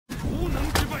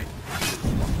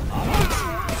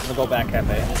I'll go back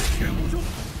cafe.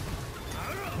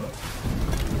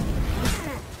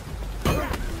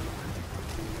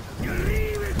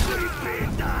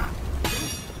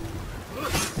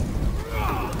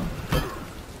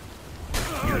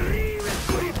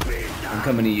 I'm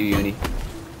coming to you, Uni.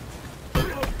 Do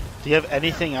you have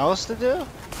anything else to do?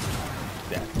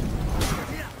 Yeah.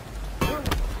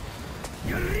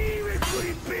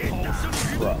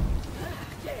 Bro.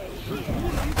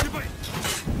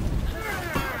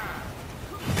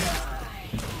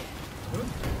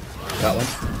 Got one.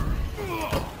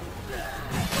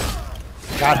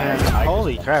 Got him.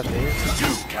 Holy crap, dude.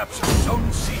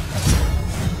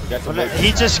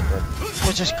 He just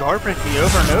was just garbing me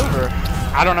over and over.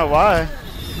 I don't know why.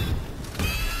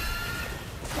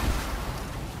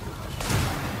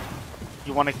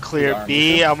 You want to clear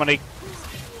B? I'm gonna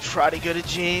try to go to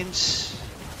James.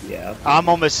 Yeah. I'm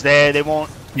almost there. They won't.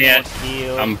 Yeah. Won't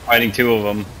heal. I'm fighting two of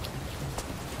them.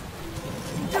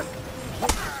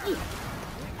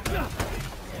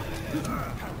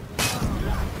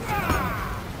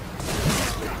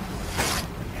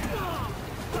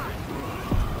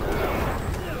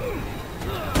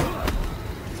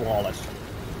 Flawless.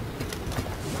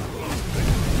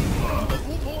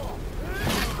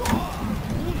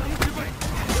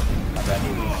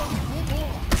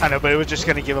 I know, but it was just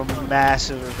gonna give him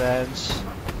massive revenge.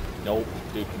 Nope.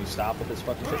 Dude, can you stop with this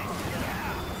fucking shit?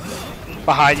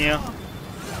 Behind you.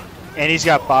 And he's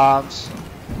got bombs.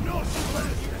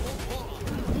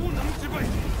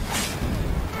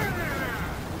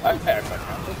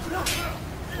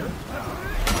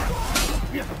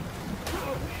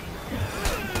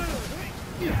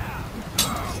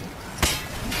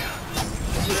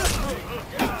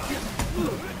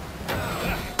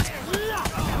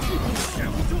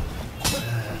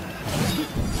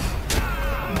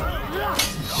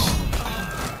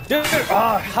 Dude,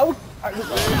 how?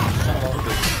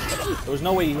 There was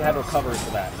no way he had recovery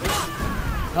for that.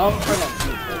 Come for them.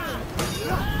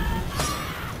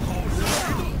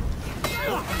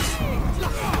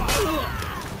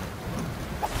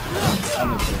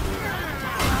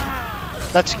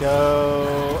 Let's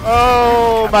go.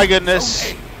 Oh my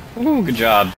goodness. Ooh, good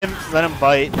job. Let him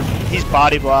bite. He's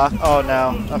body block. Oh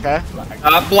no. Okay.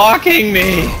 Stop blocking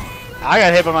me! I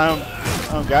got hit by my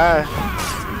own guy.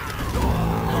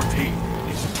 Your team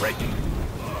is ready.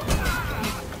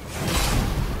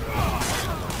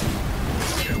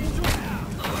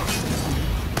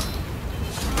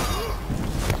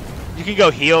 You can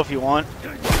go heal if you want.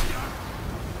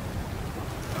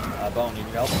 Bone, you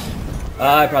need help?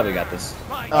 I probably got this.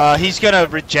 He's gonna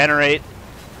regenerate.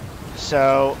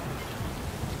 So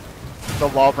the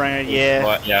Wallbringer, yeah.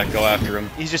 What? Yeah, go after him.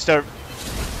 He's just over.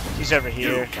 He's over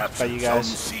here by you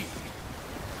guys.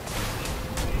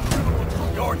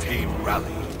 Your team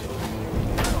rallied.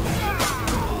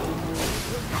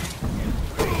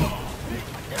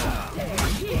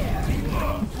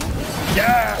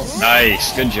 Yes!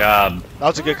 Nice, good job. That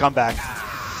was a good comeback.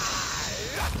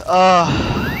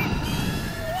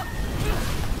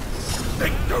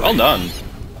 Well done.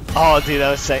 Oh, dude, that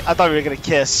was sick. I thought we were gonna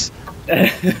kiss. Yeah.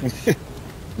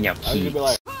 I was gonna be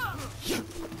like,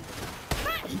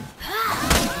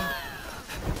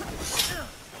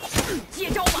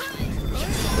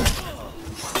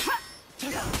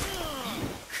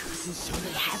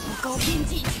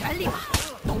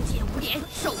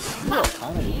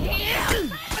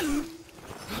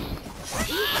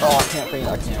 oh, I can't faint,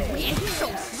 I can't.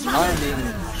 I'm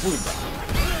being food.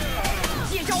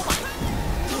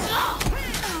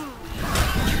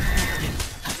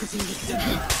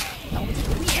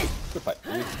 Good fight.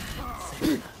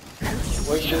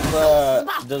 Wait,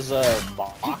 does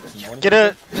box Get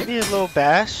a maybe a little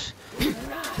bash.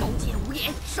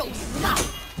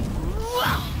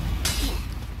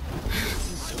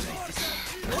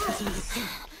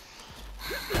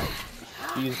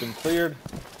 B's been cleared.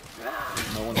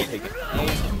 No one's taking A.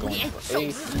 I'm going for A.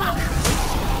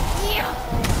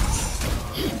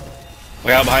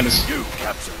 Way out behind us. You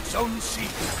captured Zone C.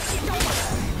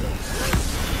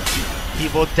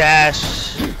 People dash.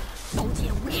 You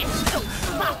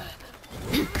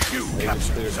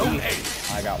captured Zone A.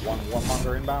 I got one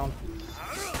Warmonger inbound.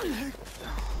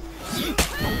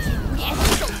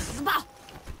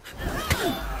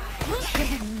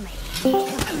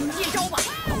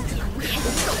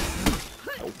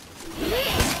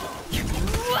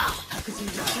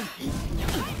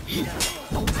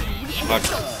 Fuck.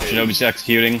 Shinobi's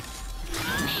executing.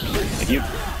 Thank you.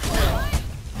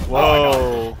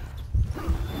 Whoa.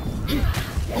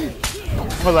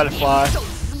 I'm gonna let it fly.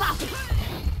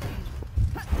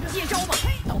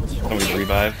 I'm gonna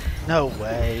revive. No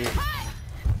way.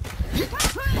 He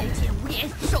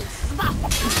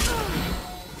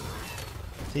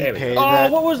There we paid Oh,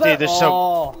 that. what was that? Dude, there's so.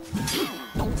 Oh.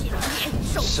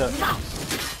 So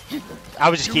I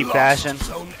would just keep bashing.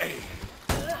 Zone A.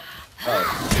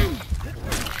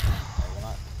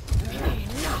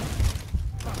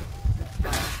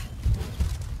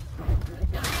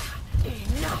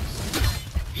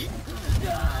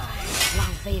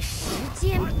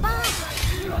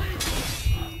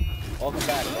 Welcome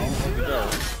back. Where'd you go?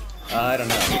 I don't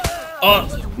know.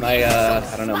 Oh, my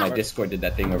I don't know. My Discord did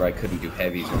that thing where I couldn't do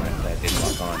heavies when that didn't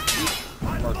lock on.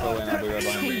 Marco and I'll be right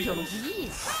behind you.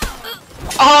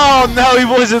 Oh no, he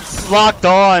wasn't locked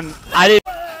on. I didn't.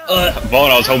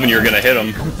 Bone, I was hoping you were gonna hit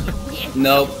him.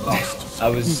 Nope. I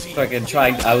was fucking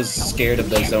trying. I was scared of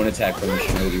the zone attack from the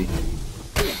Shinobi.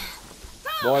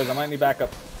 Boys, I might need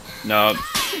backup. No,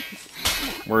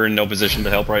 we're in no position to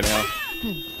help right now.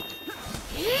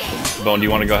 Bone, do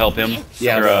you want to go help him?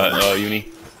 Yeah, Or, Uni?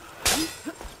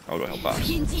 I'll go help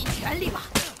Pops.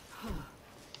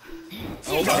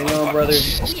 I know, brother.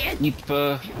 Keep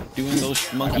doing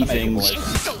those monkey things.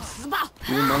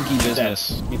 Doing monkey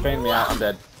business. He feigned me out. I'm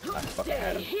dead. I fucking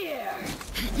had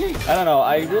him. I don't know.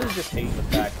 I really just hate the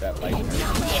fact that like thing.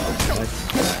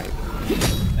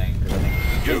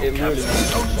 You It really captured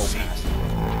makes Zone me so C. mad.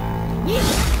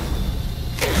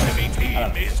 Enemy team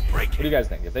is What do breaking. you guys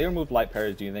think? If they removed light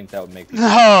parries, do you think that would make these?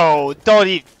 No, don't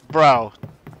even, bro.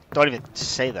 Don't even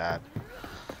say that.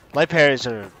 Light parries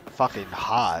are fucking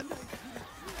hot.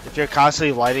 If you're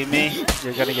constantly lighting me,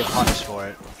 you're gonna get punished for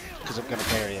it, because I'm gonna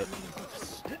parry it.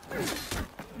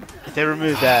 If they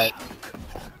remove that,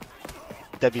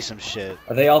 that'd be some shit.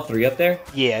 Are they all three up there?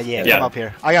 Yeah, Yeah. come up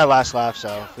here. I got last laugh,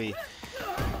 so if we.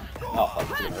 Oh, fuck,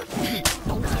 it's gonna hurt.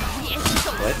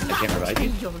 What? I can't revive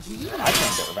you. I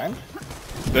can't get revenge.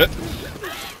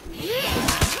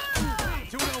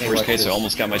 Hey, Worst watch case, I this.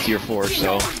 almost got my tier 4,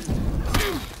 so.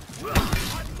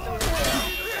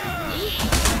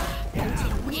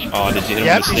 Oh, did you hit him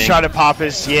Yep, with the he sting? shot at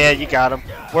Pappas. Yeah, you got him.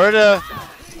 Where the?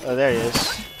 Oh, there he is.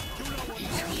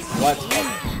 What?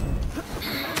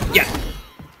 Yeah.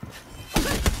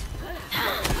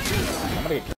 I'm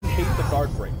gonna get hate the guard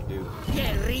break, dude.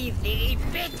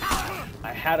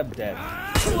 I had him dead.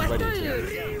 I was ready to.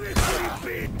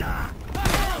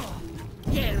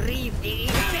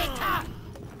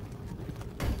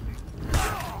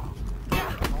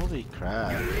 Holy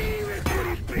crap.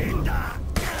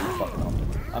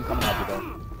 I'm coming up with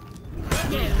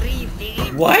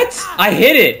that. What? I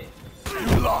hit it.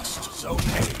 You lost Zone A.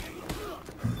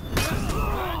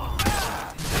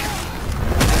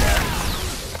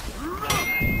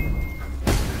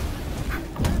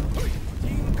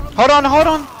 Hold on, hold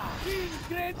on.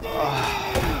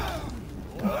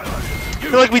 I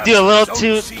feel like we do a little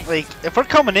too. Like, if we're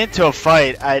coming into a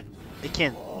fight, I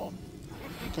can't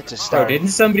just Bro, start. didn't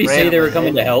somebody say they were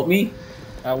coming to help me?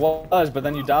 I was, but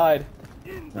then you died.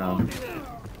 No.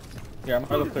 Here, I'm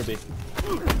gonna go clear B.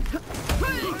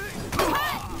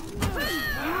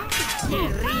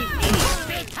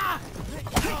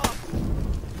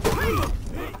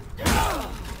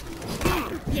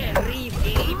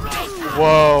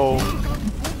 Whoa.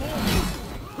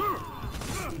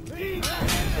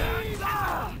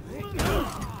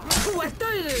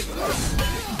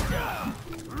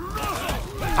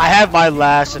 I have my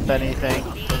last, if anything.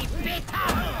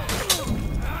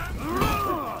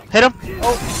 Hit him.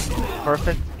 Oh,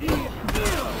 perfect.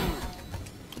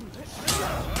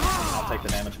 I'll take the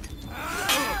damage.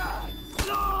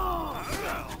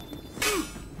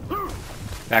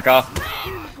 Back off.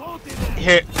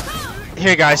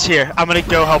 Here, guys. Here, I'm gonna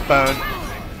go help Bone.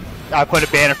 I put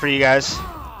a banner for you guys.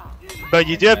 But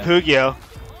you do have Pugio,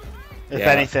 if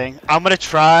Yeah. anything. I'm gonna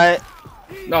try.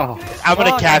 No. I'm gonna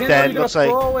Fuck, I cap didn't know that. you were Looks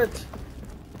gonna like throw it.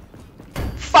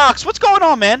 Fox. What's going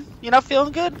on, man? You not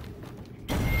feeling good?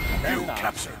 You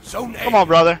captured Zone A. Come on,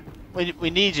 brother. We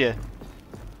need you.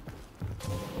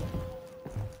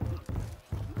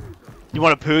 You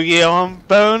want to Pugio him,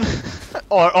 Bone?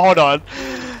 Or hold on.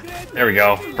 There we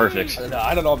go. Perfect.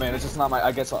 I don't know, man. It's just not my.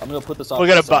 I guess I'm gonna put this on. We're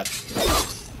gonna my butt. side.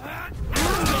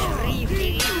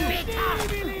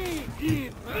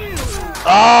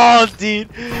 Oh, dude.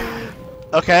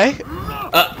 Okay.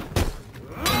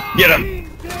 Get him!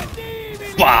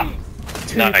 Bop!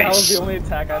 Dude, that was the Nice. only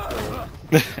attack I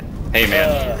threw. Hey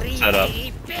man, set up.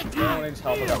 No needs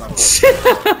help. I got my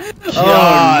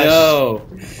Oh no.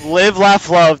 Live, laugh,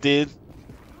 love, dude.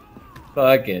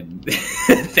 Fucking.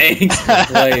 Thanks for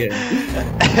playing.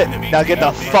 Now get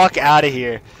the fuck out of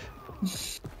here.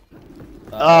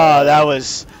 Oh, that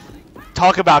was.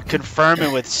 Talk about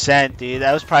confirming with Scent, dude.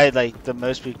 That was probably like the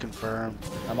most we confirmed.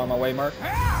 I'm on my way, Mark.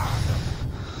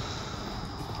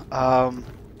 Oh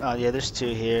yeah, there's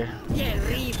 2 here.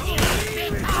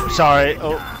 Sorry.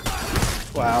 Oh.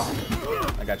 Wow.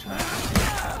 I got you, man.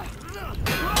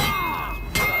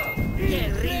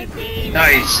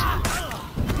 Nice.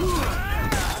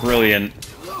 Brilliant.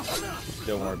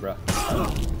 Don't worry, bro.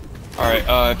 All right.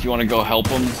 If you want to go help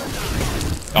them.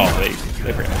 Oh, they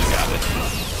pretty much got it.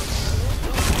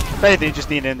 If anything, you just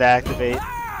need him to activate.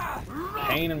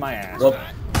 Pain in my ass. Whoop.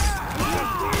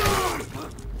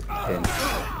 man.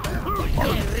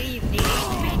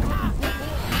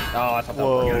 Oh, I thought that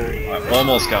was Whoa. I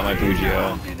almost got my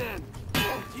Bujio.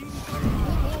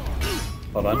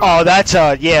 Hold on. Oh, that's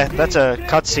a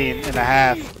cutscene and a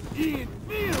half.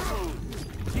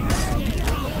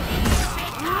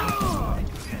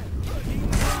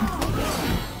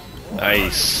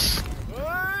 Nice.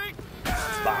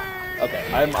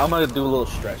 Okay, I'm gonna do a little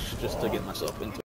stretch just to get myself into it.